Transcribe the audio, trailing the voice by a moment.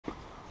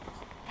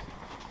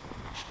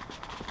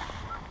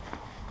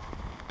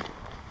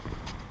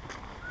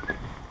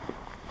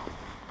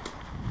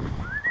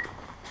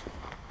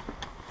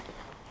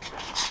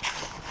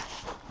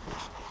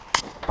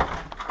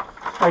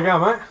you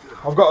going, mate?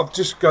 I've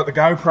just got the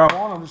GoPro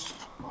on. I'm just.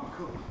 Oh,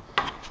 cool.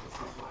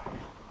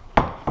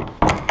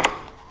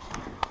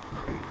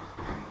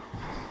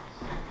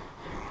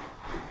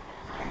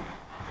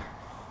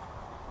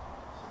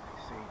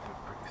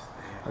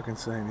 I can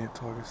see him, yeah,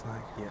 tiger snake.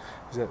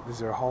 Yeah. Is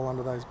there a hole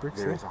under those bricks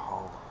there? There is a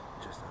hole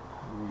just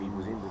under. He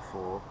was in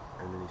before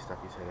and then he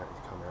stuck his head out.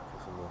 He's come out for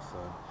some more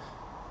sun.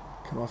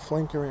 Can I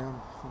flank around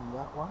from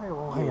that way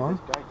or hang Yeah, on?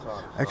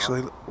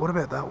 Actually, what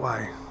about that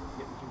way? Yeah,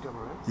 you can come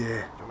around. Yeah.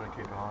 Do you want me to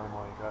keep an eye on him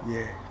while you go?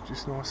 Yeah,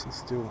 just nice and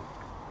still.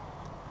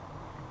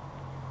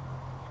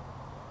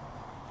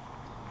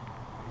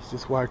 He's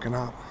just woken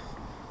up.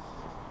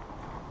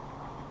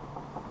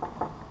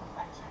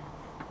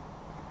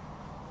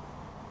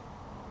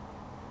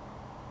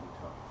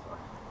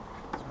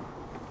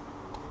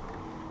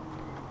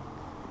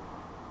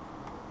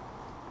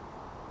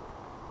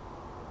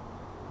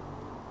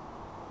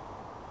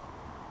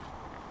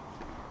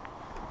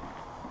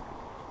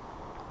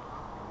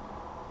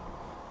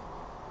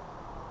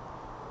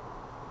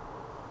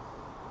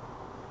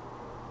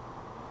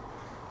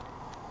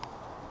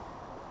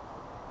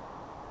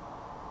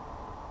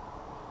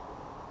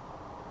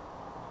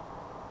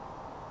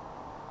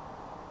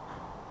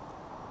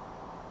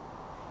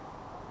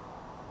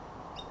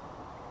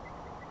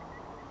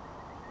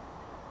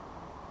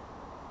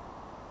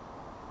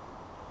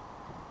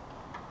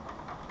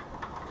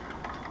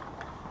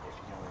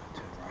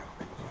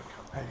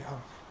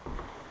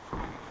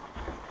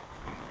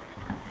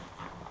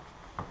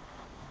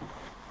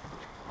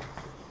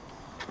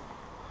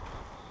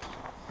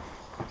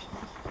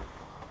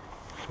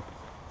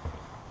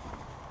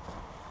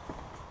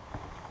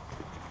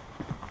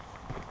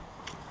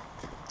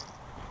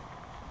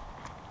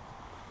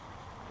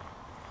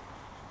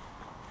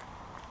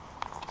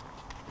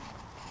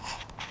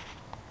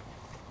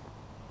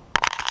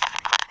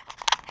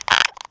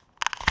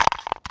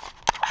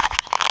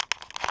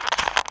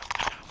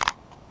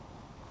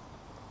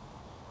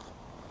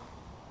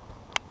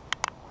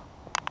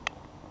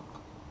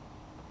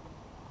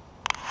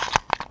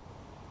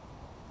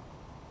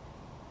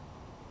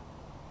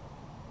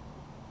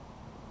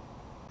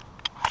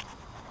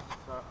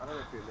 I don't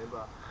know if you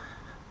remember.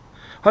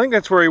 I think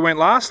that's where he went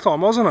last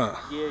time, wasn't it?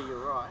 Yeah,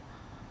 you're right.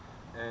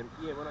 And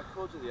yeah, when I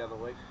called you the other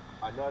week,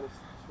 I noticed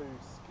 2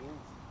 skins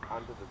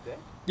under the deck.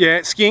 Yeah,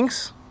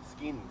 skinks.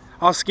 Skins.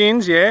 Oh,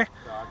 skins, yeah. So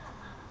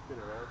it's been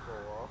around for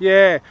a while.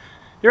 Yeah.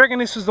 You reckon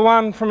this was the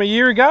one from a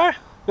year ago? I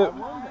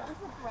wonder.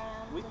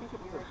 We think it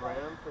was a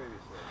brown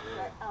previously.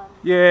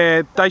 Yeah.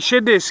 Yeah, they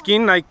shed their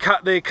skin, they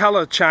cut their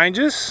colour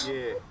changes.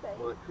 Yeah,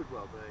 well it could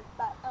well be.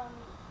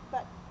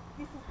 But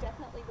this is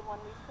definitely the one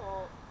we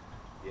saw.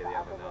 Yeah, the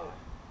other night.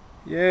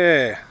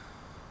 Yeah.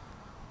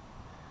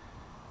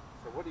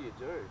 So what do you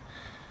do?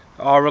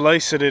 I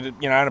release it at,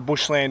 in a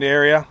bushland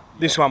area.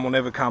 This one will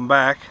never come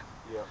back.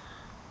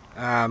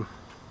 Yeah.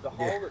 The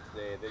hole that's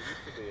there used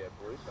to be a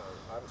blue tongue.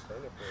 I haven't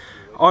seen it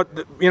for a few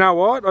weeks. You know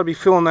what? I'd be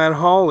filling that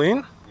hole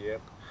in. Yeah.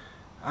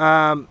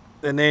 And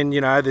then,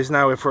 there's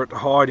nowhere for it to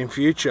hide in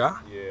future.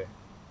 Yeah. It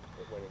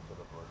went into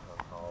the blue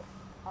tongue hole.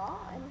 Oh,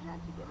 and how'd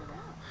you get it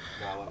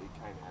out? No, it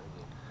came out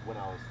again. When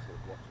I was sort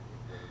of watching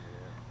it getting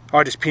it out.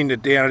 I just pinned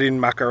it down. I didn't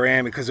muck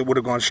around because it would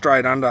have gone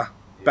straight under,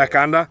 back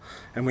under.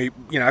 And we,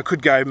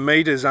 could go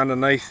metres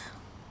underneath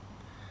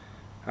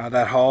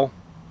that hole.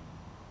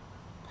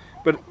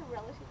 But Like a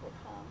relatively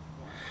calm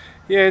snake.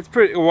 yeah, it's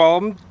pretty, well,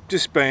 I'm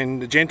just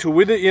being gentle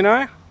with it, When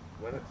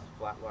it's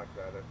flat like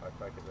that,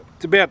 I take it.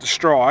 It's about to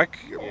strike.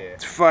 Yeah.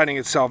 It's fighting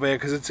itself out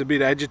because it's a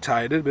bit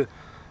agitated, but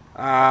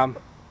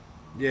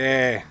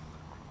yeah.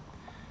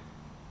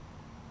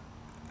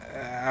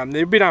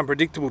 They're a bit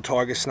unpredictable,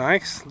 tiger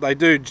snakes. They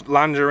do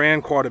lunge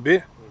around quite a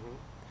bit.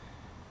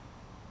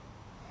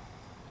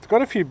 It's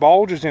got a few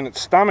bulges in its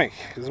stomach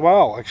as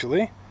well,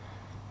 actually.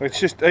 It's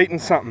just eating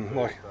something,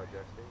 like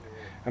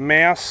a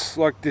mouse.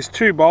 Like there's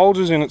 2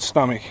 bulges in its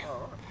stomach.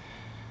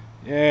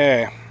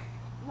 Yeah.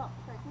 Not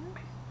pregnant?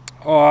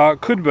 Oh,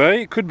 it could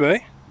be. It could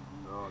be.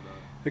 No.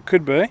 It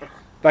could be.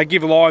 They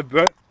give live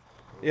birth.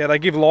 Yeah, they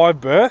give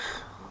live birth.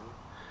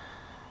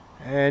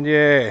 And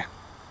yeah.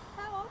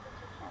 How old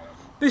did you say it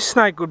is? This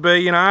snake would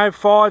be,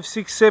 5,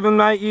 6, 7,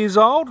 8 years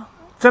old.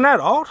 It's an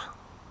adult.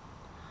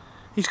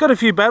 He's got a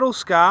few battle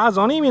scars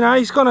on him,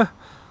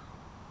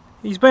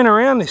 he's been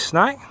around, this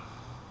snake.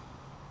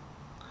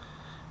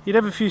 He'd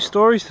have a few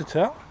stories to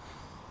tell.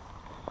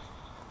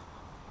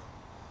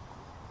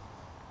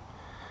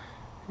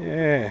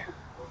 Yeah.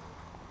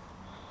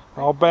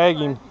 I'll bag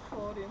him.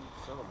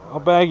 I'll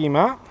bag him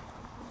up.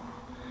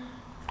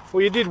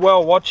 Well, you did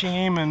well watching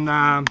him, and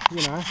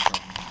you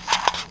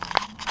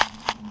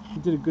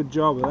did a good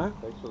job of that.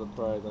 Thanks for the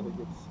praise. I think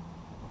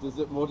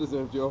it's more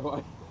deserved your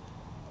way.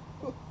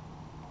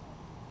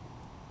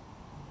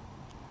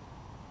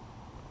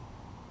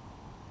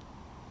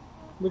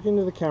 Look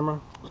into the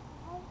camera. Look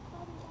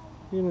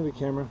into the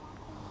camera.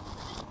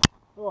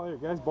 Oh, there he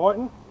goes,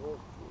 biting.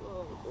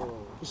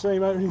 You see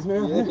him open his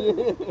mouth?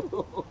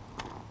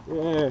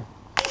 Yeah.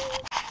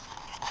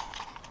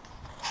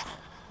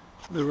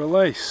 The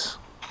release.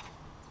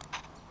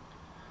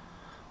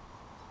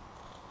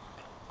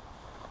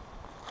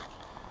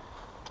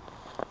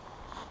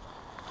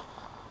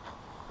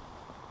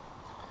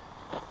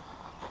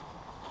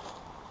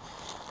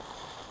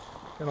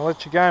 Gonna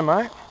let you go,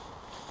 mate.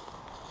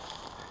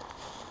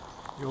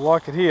 You'll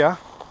like it here.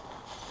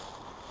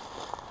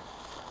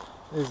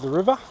 There's the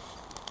river.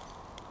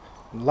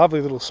 Lovely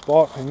little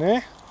spot in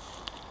there.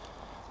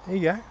 There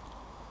you go.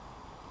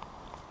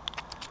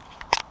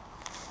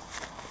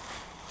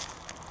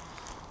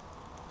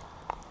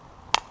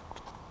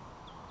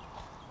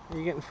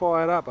 You're getting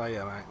fired up, are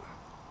you, mate?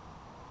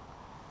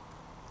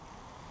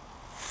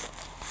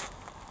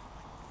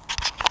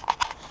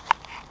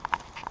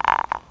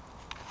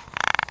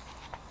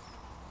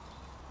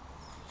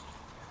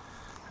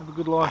 Have a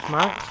good life,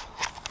 mate.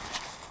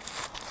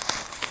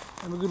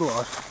 Have a good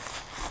life.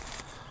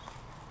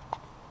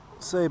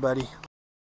 See you, buddy.